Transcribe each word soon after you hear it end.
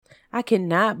I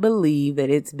cannot believe that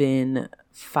it's been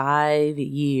 5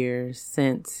 years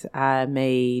since I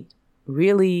made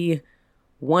really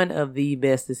one of the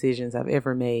best decisions I've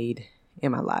ever made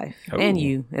in my life. Oh. And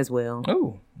you as well.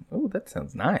 Oh, that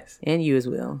sounds nice. And you as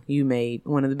well. You made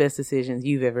one of the best decisions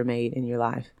you've ever made in your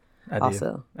life. I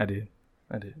did.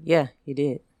 Yeah, you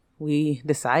did. We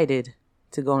decided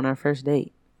to go on our first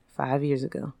date 5 years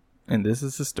ago. And this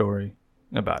is the story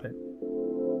about it.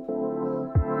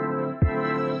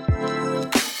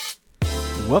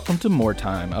 Welcome to More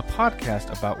Time, a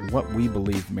podcast about what we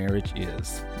believe marriage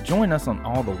is. Join us on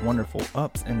all the wonderful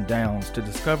ups and downs to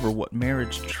discover what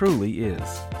marriage truly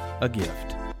is, a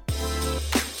gift.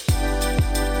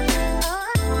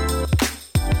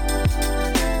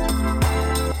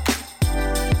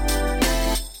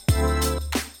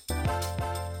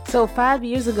 So 5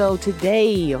 years ago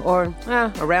today, or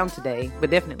around today, but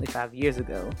definitely 5 years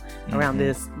ago, around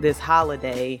this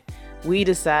holiday, we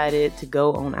decided to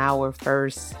go on our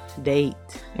first date.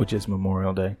 Which is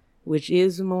Memorial Day. Which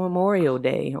is Memorial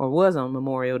Day, or was on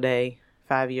Memorial Day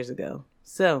 5 years ago.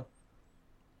 So,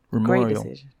 great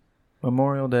decision.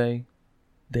 Memorial Day,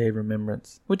 Day of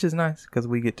Remembrance, which is nice because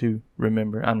we get to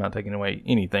remember. I'm not taking away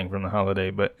anything from the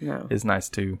holiday, but It's nice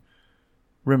to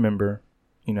remember,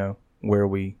 where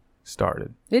we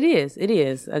started. It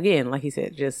is. Again, like he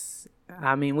said,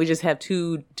 we just have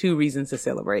two reasons to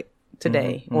celebrate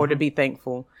today or to be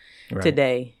thankful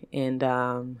today. And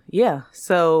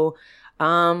so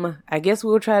I guess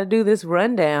we'll try to do this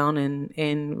rundown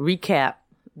and recap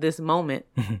this moment,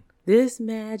 this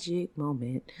magic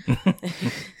moment.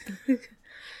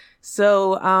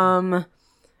 So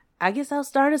I guess I'll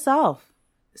start us off.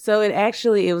 So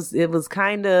it was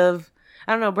kind of,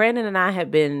 I don't know, Brandon and I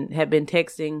have been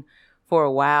texting for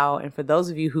a while, and for those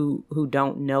of you who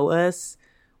don't know us,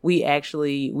 we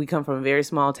come from a very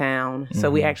small town,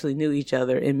 so we actually knew each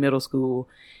other in middle school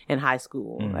and high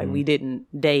school. Like, we didn't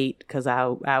date because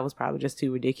I was probably just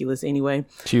too ridiculous anyway.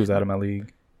 She was out of my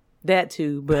league. That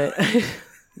too, but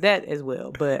that as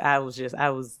well. But I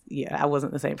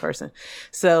wasn't the same person.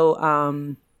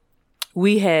 So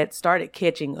we had started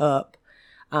catching up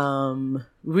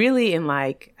really in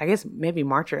I guess maybe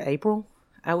March or April,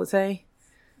 I would say.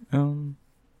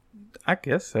 I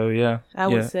guess so, yeah. I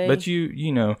would say. But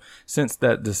you since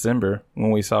that December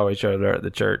when we saw each other at the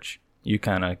church, you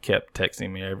kind of kept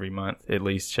texting me every month, at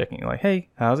least checking like, hey,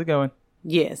 how's it going?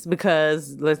 Yes,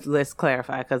 because let's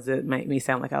clarify, because it made me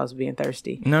sound like I was being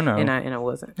thirsty. No, and I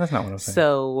wasn't. That's not what I'm saying.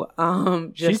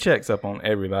 So she checks up on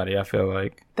everybody. I feel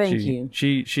like thank you.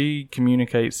 She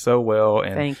communicates so well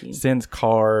and sends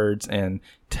cards and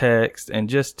text and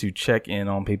just to check in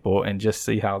on people and just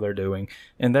see how they're doing.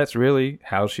 And that's really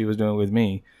how she was doing with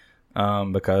me,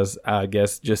 because I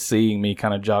guess just seeing me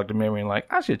kind of jogged a memory and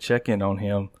like, I should check in on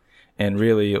him. And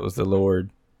really, it was the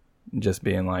Lord just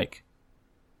being like,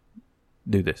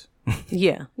 do this.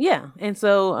 Yeah. And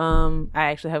so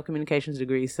I actually have a communications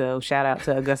degree, so shout out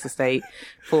to Augusta State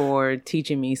for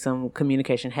teaching me some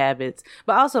communication habits.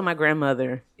 But also my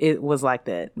grandmother, it was like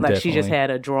that. Like, Definitely. She just had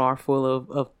a drawer full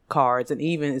of cards. And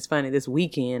even, it's funny, this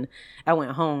weekend I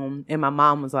went home and my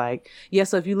mom was like, yeah,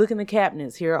 so if you look in the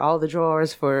cabinets, here are all the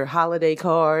drawers for holiday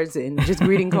cards and just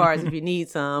greeting cards if you need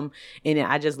some. And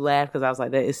I just laughed because I was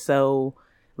like, that is so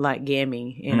like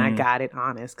gammy, and I got it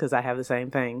honest because I have the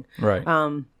same thing. Right.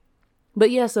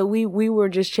 But yeah, so we were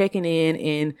just checking in,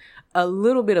 and a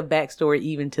little bit of backstory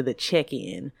even to the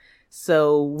check-in.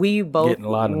 So we both getting a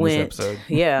lot in this episode.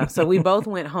 Yeah. So we both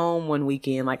went home one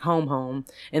weekend, like home,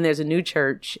 and there's a new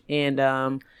church,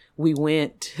 and we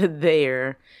went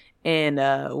there,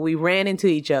 and we ran into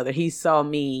each other. He saw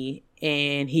me,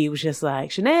 and he was just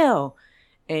like, Chanel,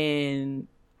 and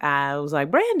I was like,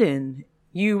 Brandon,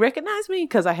 you recognize me?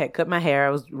 Because I had cut my hair. I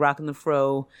was rocking the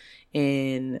fro.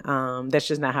 And that's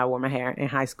just not how I wore my hair in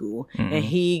high school. Mm-hmm. And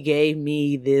he gave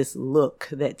me this look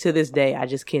that to this day I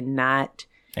just cannot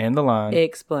and the line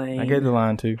explain. I gave the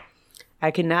line too.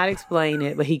 I cannot explain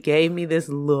it, but he gave me this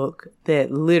look that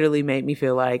literally made me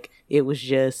feel like it was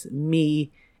just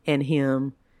me and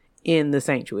him in the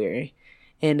sanctuary.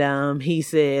 And he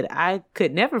said, I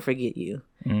could never forget you.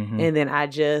 Mm-hmm. And then I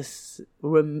just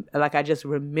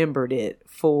remembered it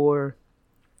for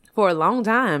a long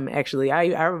time. Actually,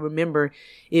 I remember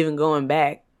even going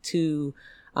back to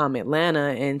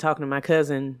Atlanta and talking to my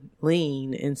cousin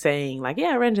Lean and saying like, yeah,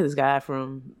 I ran into this guy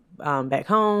from back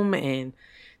home, and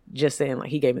just saying like,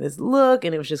 he gave me this look,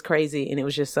 and it was just crazy, and it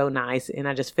was just so nice, and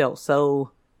I just felt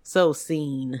so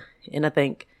seen. And I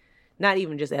think not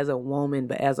even just as a woman,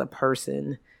 but as a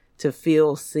person, to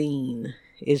feel seen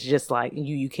it's just like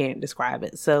you can't describe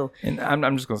it. So, and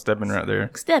I'm just gonna step in right there.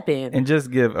 Step in and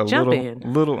just give a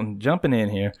little jumping in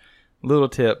here, little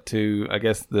tip to, I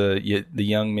guess, the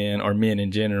young men or men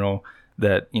in general,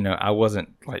 that, you know, I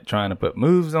wasn't like trying to put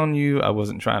moves on you. I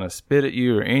wasn't trying to spit at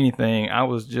you or anything. I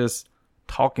was just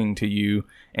talking to you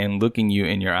and looking you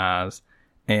in your eyes.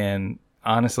 And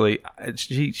honestly,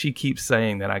 she keeps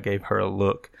saying that I gave her a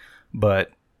look,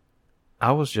 but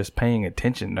I was just paying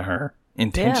attention to her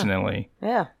intentionally.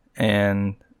 Yeah.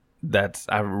 And that's,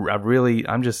 I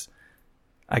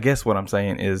guess what I'm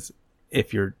saying is,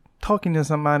 if you're talking to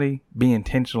somebody, be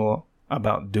intentional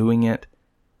about doing it,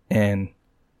 and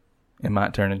it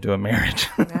might turn into a marriage.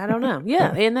 I don't know.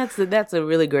 Yeah. And that's a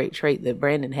really great trait that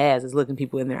Brandon has, is looking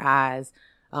people in their eyes.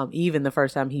 Even the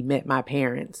first time he met my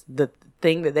parents, the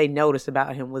thing that they noticed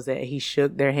about him was that he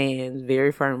shook their hands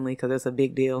very firmly, because it's a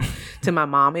big deal to my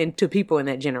mom and to people in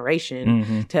that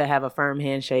generation to have a firm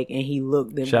handshake. And he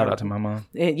looked them. Shout out to my mom.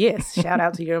 And yes, shout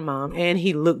out to your mom. And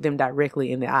he looked them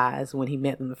directly in the eyes when he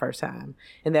met them the first time.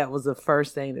 And that was the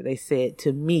first thing that they said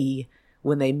to me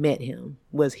when they met him,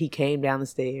 was he came down the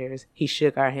stairs, he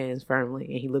shook our hands firmly,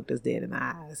 and he looked us dead in the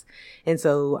eyes. And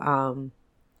so,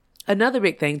 another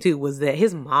big thing too was that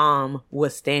his mom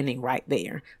was standing right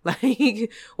there,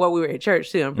 like while we were at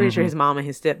church too. I'm pretty sure his mom and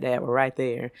his stepdad were right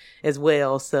there as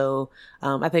well. So,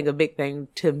 I think a big thing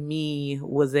to me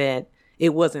was that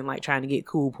it wasn't like trying to get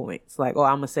cool points. Like, oh,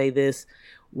 I'm going to say this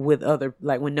with other,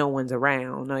 like when no one's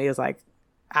around. No, it was like,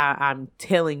 I'm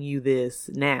telling you this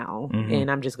now,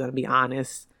 and I'm just going to be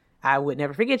honest. I would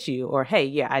never forget you, or, hey,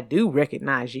 yeah, I do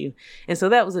recognize you. And so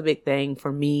that was a big thing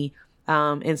for me.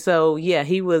 And so, yeah,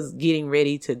 he was getting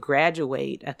ready to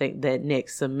graduate, I think, that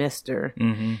next semester.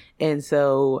 And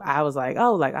so I was like,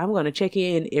 oh, like, I'm going to check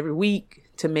in every week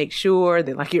to make sure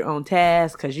that, like, you're on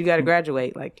task, because you got to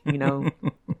graduate, like, you know,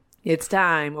 it's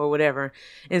time or whatever.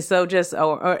 And so just,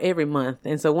 or every month.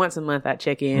 And so once a month I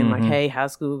check in, like, hey,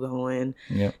 how's school going?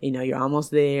 Yep. You know, you're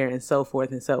almost there, and so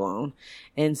forth and so on.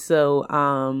 And so,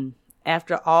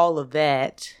 after all of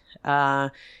that,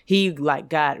 he like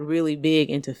got really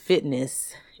big into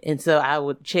fitness. And so I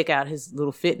would check out his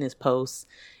little fitness posts,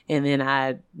 and then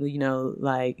I, you know,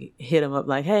 like hit him up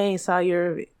like, hey, saw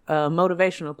your,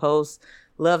 motivational post,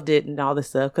 loved it, and all this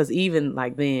stuff. Cause even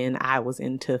like then I was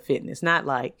into fitness, not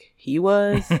like he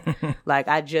was. Like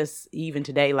I just, even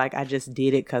today, like I just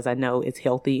did it cause I know it's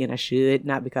healthy and I should,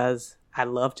 not because I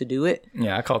love to do it.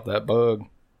 Yeah. I caught that bug.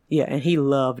 Yeah. And he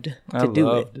loved to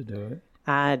do it.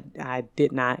 I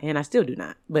did not, and I still do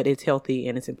not, but it's healthy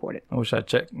and it's important. I wish I'd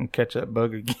check and catch that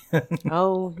bug again.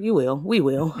 Oh, you will. We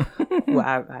will. Well,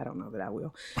 I don't know that I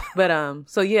will. But,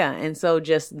 so yeah. And so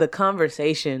just the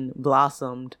conversation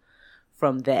blossomed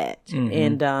from that.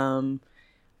 And,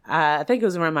 I think it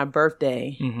was around my birthday,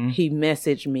 he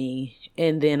messaged me,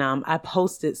 and then, I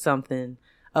posted something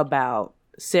about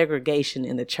segregation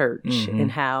in the church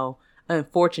and how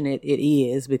unfortunate it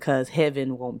is, because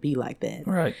heaven won't be like that.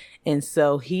 Right. And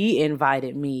so he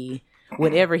invited me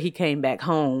whenever he came back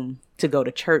home to go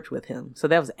to church with him. So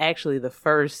that was actually the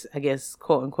first, I guess,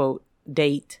 quote unquote,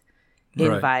 date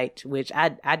invite, right. Which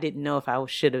I didn't know if I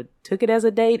should have took it as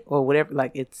a date or whatever.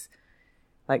 Like, it's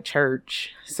like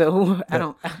church. So I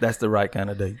don't. That's the right kind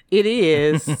of date. It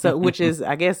is. So, which is,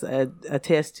 I guess, a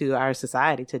test to our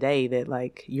society today, that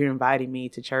like you're inviting me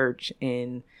to church,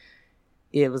 and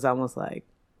it was almost like,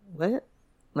 what?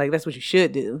 Like, that's what you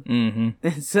should do. And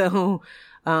so,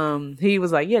 he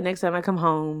was like, yeah, next time I come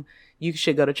home, you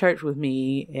should go to church with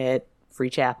me at Free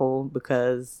Chapel,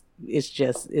 because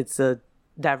it's a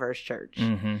diverse church.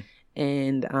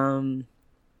 And,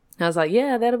 I was like,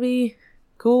 yeah, that'll be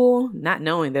cool. Not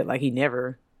knowing that, like, he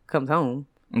never comes home.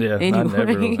 Yeah.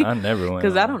 Anyway. I never went.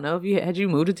 Because I don't know if had you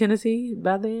moved to Tennessee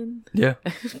by then? Yeah.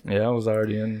 Yeah. I was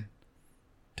already in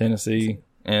Tennessee,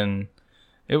 and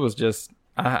it was just,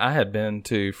 I had been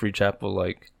to Free Chapel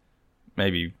like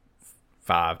maybe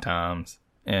 5 times,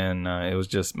 and it was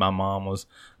just, my mom was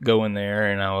going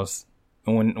there, and I was,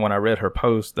 when I read her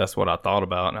post, that's what I thought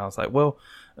about, and I was like, well,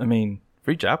 I mean,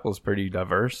 Free Chapel is pretty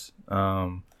diverse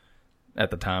at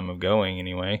the time of going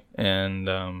anyway, and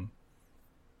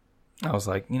I was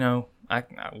like, you know,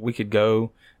 we could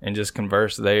go and just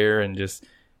converse there and just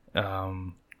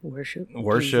worship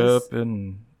Jesus.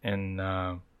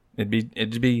 and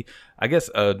It'd be, I guess,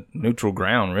 a neutral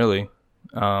ground, really,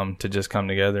 to just come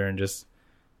together and just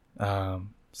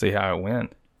see how it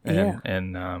went.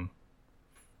 And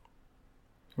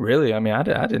really, I mean, I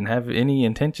didn't have any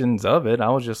intentions of it. I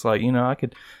was just like, you know, I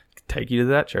could take you to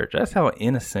that church. That's how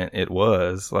innocent it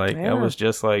was. Like, I was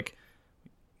just like,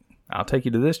 I'll take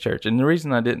you to this church. And the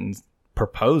reason I didn't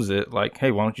propose it, like,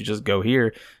 hey, why don't you just go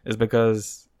here, is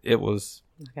because it was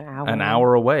like an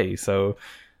hour away. So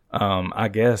I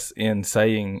guess in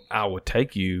saying I would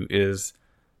take you is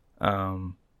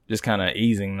just kind of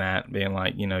easing that, being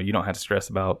like, you don't have to stress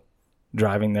about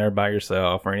driving there by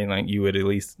yourself or anything. You would at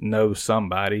least know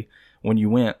somebody when you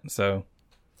went. So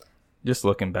just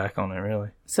looking back on it, really.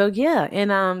 So yeah,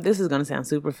 and this is going to sound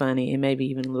super funny and maybe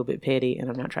even a little bit petty, and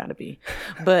I'm not trying to be,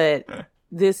 but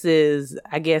this is,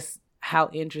 I guess, how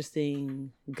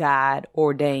interesting God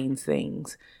ordains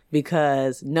things,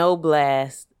 because no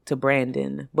blast to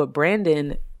Brandon, but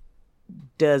Brandon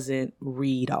doesn't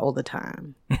read all the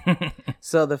time.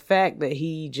 So the fact that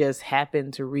he just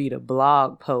happened to read a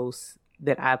blog post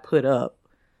that I put up,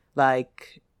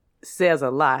 like, says a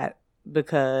lot,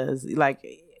 because like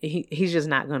he's just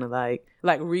not gonna like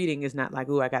reading is not like,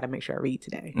 oh, I gotta make sure I read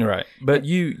today. Right. But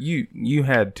you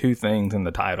had two things in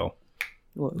the title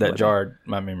that jarred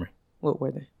my memory. What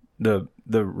were they?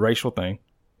 The racial thing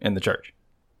and the church.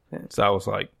 Yeah. So I was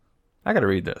like, I gotta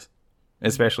read this,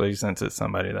 especially since it's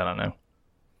somebody that I know.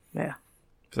 Yeah.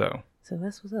 So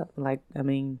that's what's up. Like, I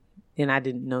mean, and I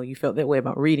didn't know you felt that way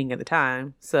about reading at the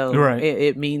time. So right.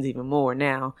 it means even more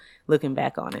now, looking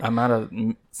back on it. I might have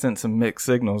sent some mixed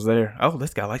signals there. Oh,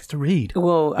 this guy likes to read.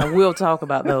 Well, I will talk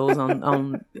about those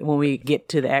on when we get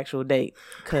to the actual date.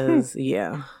 Because,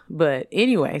 yeah. But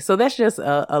anyway, so that's just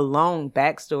a long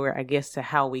backstory, I guess, to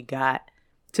how we got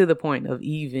to the point of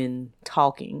even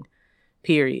talking,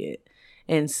 period.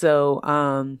 And so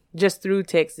just through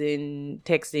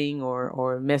texting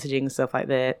or messaging and stuff like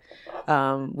that,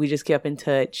 we just kept in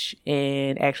touch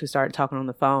and actually started talking on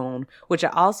the phone, which I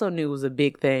also knew was a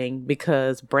big thing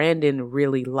because Brandon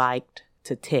really liked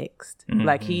to text. Mm-hmm.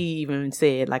 Like, he even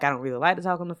said, like, I don't really like to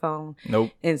talk on the phone.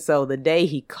 Nope. And so the day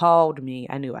he called me,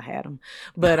 I knew I had him.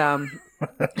 But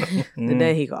the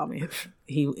day he called me,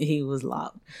 he was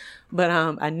locked. But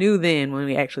I knew then when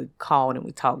we actually called and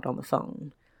we talked on the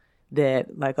phone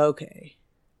that, like, okay,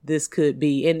 this could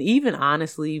be, and even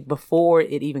honestly, before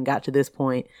it even got to this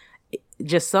point,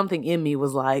 just something in me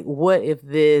was like, what if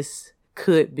this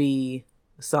could be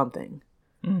something?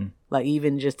 Mm. Like,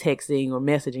 even just texting or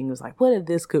messaging was like, what if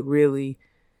this could really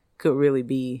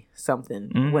be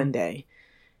something one day?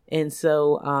 And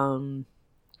so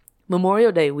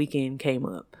Memorial Day weekend came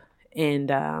up, and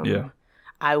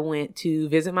I went to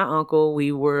visit my uncle.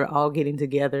 We were all getting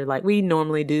together like we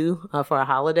normally do for a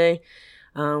holiday.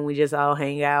 We just all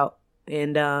hang out.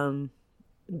 And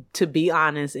to be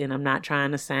honest, and I'm not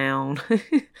trying to sound,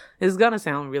 it's going to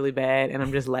sound really bad, and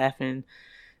I'm just laughing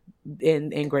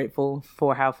and grateful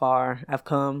for how far I've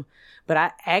come. But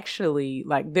I actually,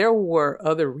 like, there were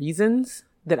other reasons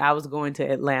that I was going to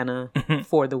Atlanta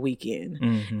for the weekend.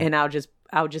 Mm-hmm. And I'll just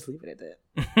leave it at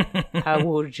that. I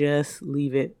will just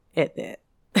leave it at that.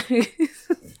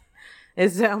 It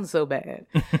sounds so bad.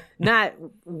 Not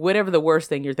whatever the worst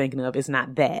thing you're thinking of, it's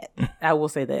not that. I will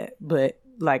say that. But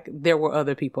like, there were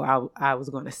other people I was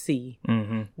going to see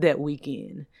that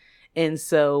weekend. And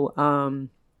so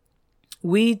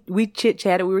we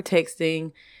chit-chatted, we were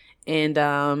texting, and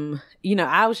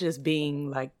I was just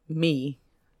being like me.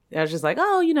 I was just like,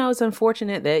 oh, it's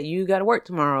unfortunate that you got to work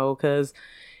tomorrow because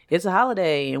it's a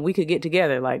holiday and we could get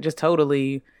together. Like, just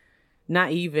totally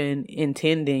not even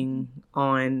intending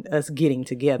on us getting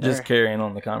together. Just carrying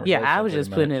on the conversation. Yeah, I was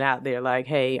just putting it out there like,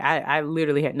 hey, I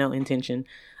literally had no intention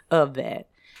of that.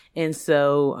 And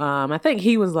so I think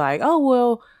he was like, oh,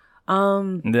 well.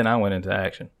 And then I went into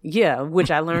action. Yeah,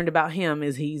 which I learned about him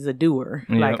is he's a doer.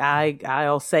 Yep. Like,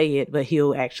 I'll say it, but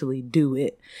he'll actually do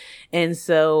it. And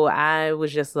so I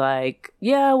was just like,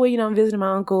 yeah, well, I'm visiting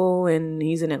my uncle and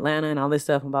he's in Atlanta and all this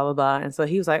stuff and blah, blah, blah. And so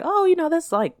he was like, oh,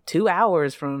 that's like 2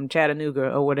 hours from Chattanooga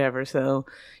or whatever. So,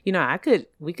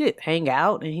 we could hang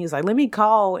out. And he's like, let me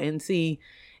call and see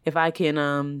if I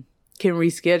can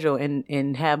reschedule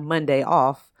and have Monday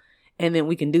off. And then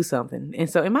we can do something. And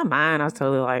so in my mind, I was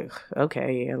totally like,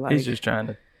 okay. Yeah, like, he's just trying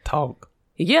to talk.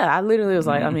 Yeah, I literally was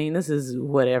like, I mean, this is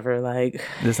whatever. Like,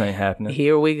 this ain't happening.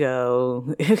 Here we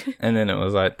go. And then it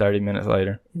was like 30 minutes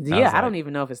later. Yeah, I don't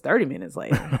even know if it's 30 minutes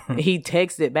later. He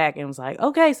texted back and was like,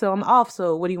 okay, so I'm off.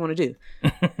 So what do you want to do?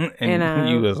 and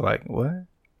you was like, what?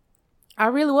 I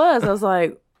really was. I was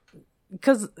like,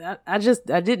 because I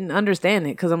didn't understand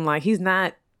it. Because I'm like, he's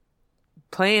not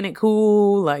playing it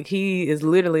cool. Like, he is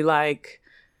literally like,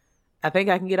 I think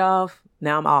I can get off.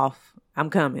 Now I'm off. I'm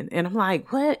coming. And I'm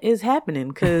like, what is happening?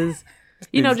 Because,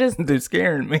 they're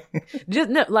scaring me.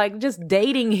 just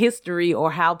dating history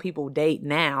or how people date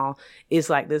now is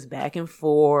like this back and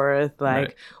forth. Like,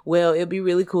 right. Well, it'd be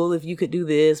really cool if you could do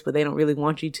this, but they don't really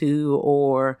want you to.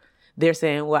 Or they're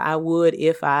saying, well, I would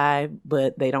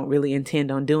but they don't really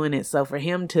intend on doing it. So for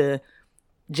him to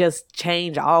just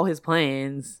change all his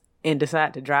plans and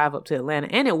decide to drive up to Atlanta,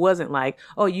 and it wasn't like,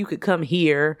 oh, you could come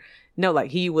here. No,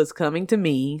 like he was coming to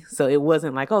me. So it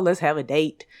wasn't like, oh, let's have a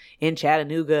date in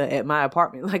Chattanooga at my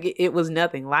apartment. Like it was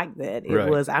nothing like that. It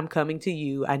was, I'm coming to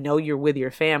you. I know you're with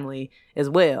your family as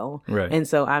well. Right. And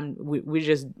so we're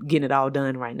just getting it all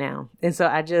done right now. And so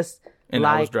I just, and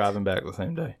I was driving back the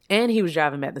same day. And he was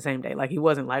driving back the same day. Like he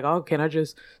wasn't like, oh, can I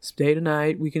just stay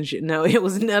tonight? We can No, it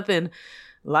was nothing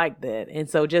like that. And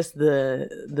so just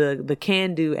the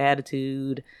can-do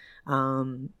attitude.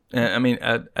 And I mean,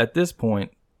 at this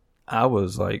point, I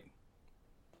was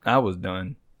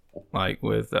done, like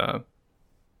with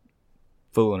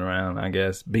fooling around, I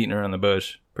guess, beating around the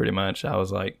bush, pretty much. I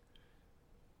was like,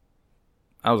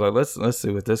 let's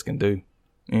see what this can do.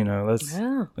 You know, let's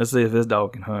see if this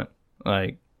dog can hunt.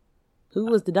 Like, who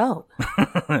was the dog?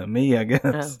 Me, I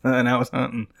guess. Oh. And I was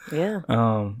hunting. Yeah.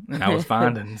 And I was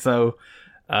finding. So,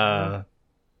 I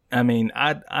mean,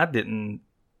 I didn't,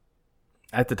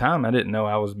 at the time, I didn't know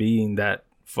I was being that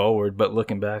forward, but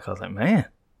looking back, I was like, man,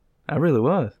 I really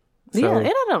was. So, yeah, and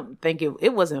I don't think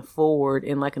it wasn't forward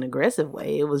in like an aggressive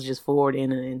way. It was just forward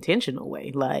in an intentional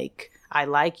way. Like, I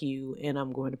like you and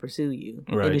I'm going to pursue you.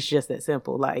 Right. And it's just that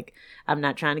simple. Like, I'm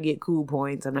not trying to get cool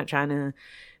points. I'm not trying to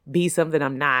be something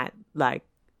I'm not. Like,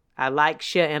 I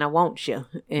like you and I want you.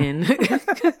 And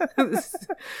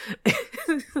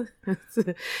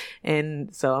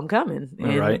and so I'm coming.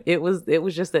 And right. it was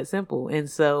just that simple. And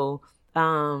so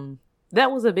that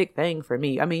was a big thing for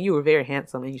me. I mean, you were very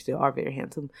handsome and you still are very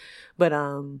handsome. But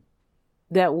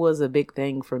that was a big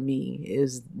thing for me,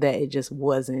 is that it just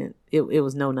wasn't, it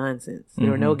was no nonsense.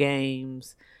 There were no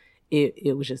games.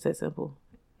 It was just that simple.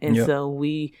 And so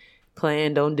we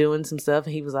planned on doing some stuff.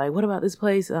 And he was like, what about this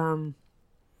place?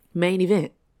 Main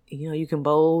event. You know, you can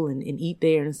bowl and eat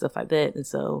there and stuff like that. And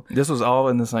so this was all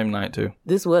in the same night too.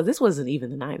 This wasn't even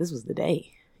the night. This was the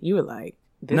day. You were like,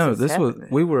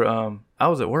 we were, I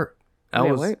was at work. I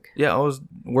was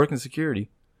working security.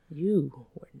 You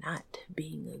were not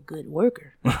being a good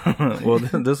worker. Well,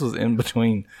 this was in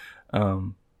between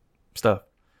stuff.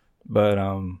 But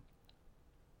I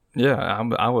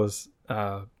was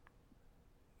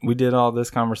we did all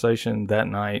this conversation that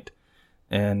night,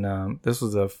 and this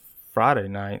was a Friday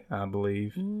night, I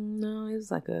believe. No, it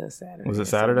was like a Saturday. Was it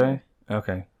Saturday?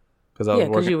 Okay.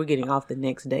 Because you were getting off the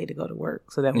next day to go to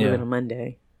work. So that would have been a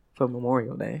Monday for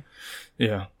Memorial Day.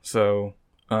 Yeah. So,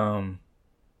 but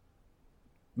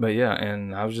yeah,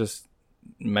 and I was just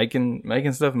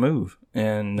making stuff move.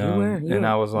 And, you and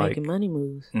I was like, making money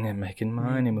moves. And making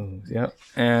money moves. Yep.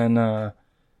 And,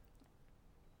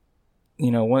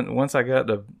 you know, once I got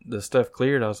the stuff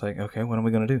cleared, I was like, okay, what are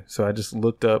we going to do? So I just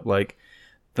looked up like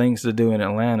things to do in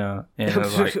Atlanta, and it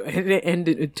was like,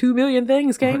 and 2 million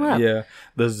things came up. Yeah,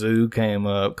 the zoo came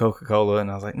up, Coca-Cola,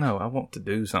 and I was like, no, I want to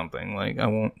do something. Like I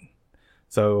want.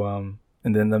 So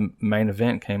and then the main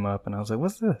event came up, and I was like,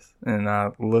 what's this? And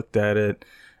I looked at it,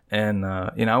 and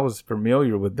you know, I was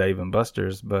familiar with Dave and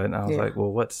Buster's, but I was like,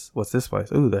 well, what's this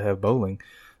place? Ooh, they have bowling.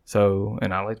 So,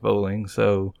 and I liked bowling,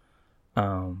 so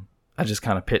I just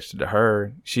kind of pitched it to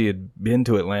her. She had been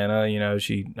to Atlanta, you know,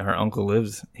 her uncle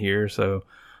lives here. So,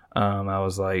 I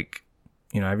was like,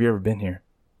 you know, have you ever been here?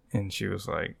 And she was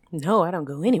like, no, I don't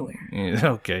go anywhere.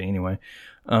 Okay. Anyway,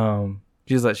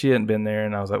 she was like, she hadn't been there.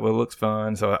 And I was like, well, it looks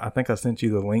fun. So I think I sent you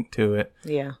the link to it.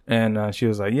 Yeah. And, she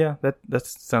was like, yeah, that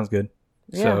sounds good.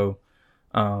 Yeah. So,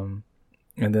 and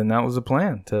then that was a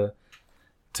plan to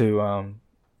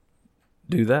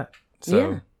do that. So,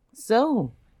 yeah.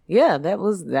 So, yeah, that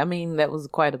was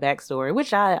quite a backstory,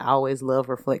 which I always love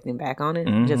reflecting back on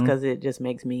it, just because it just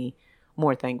makes me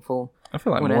more thankful. I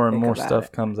feel like more and more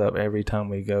stuff comes up every time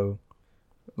we go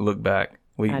look back.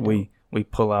 We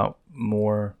pull out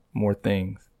more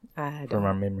things from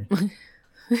our memory.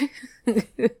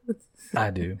 I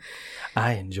do.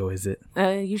 I enjoys it.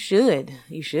 You should.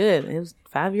 It was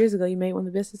 5 years ago. You made one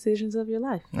of the best decisions of your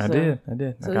life. I did.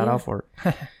 I got off work.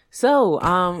 So,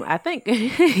 I think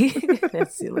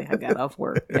that's silly. I got off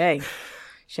work. Hey,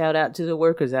 shout out to the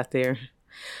workers out there.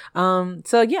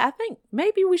 So yeah, I think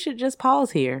maybe we should just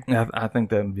pause here. I think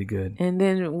that would be good. And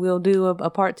then we'll do a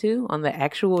part 2 on the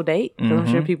actual date. Because I'm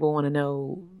sure people want to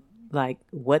know like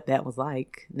what that was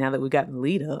like now that we got the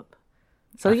lead up.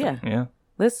 So yeah.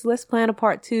 Let's plan a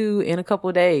part 2 in a couple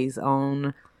of days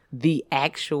on the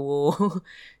actual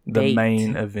the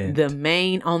main event. The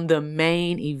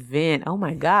main event. Oh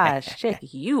my gosh, check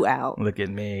you out. Look at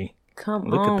me.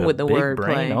 Look on with the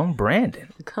wordplay. On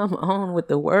Brandon. Come on with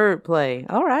the wordplay.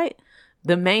 All right.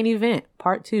 The main event,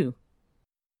 part 2.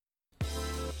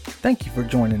 Thank you for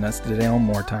joining us today on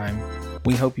More Time.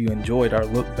 We hope you enjoyed our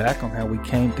look back on how we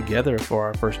came together for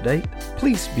our first date.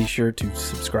 Please be sure to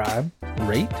subscribe,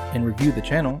 rate, and review the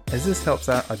channel, as this helps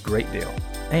out a great deal.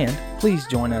 And please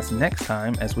join us next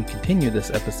time as we continue this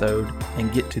episode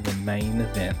and get to the main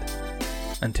event.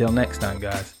 Until next time,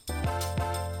 guys.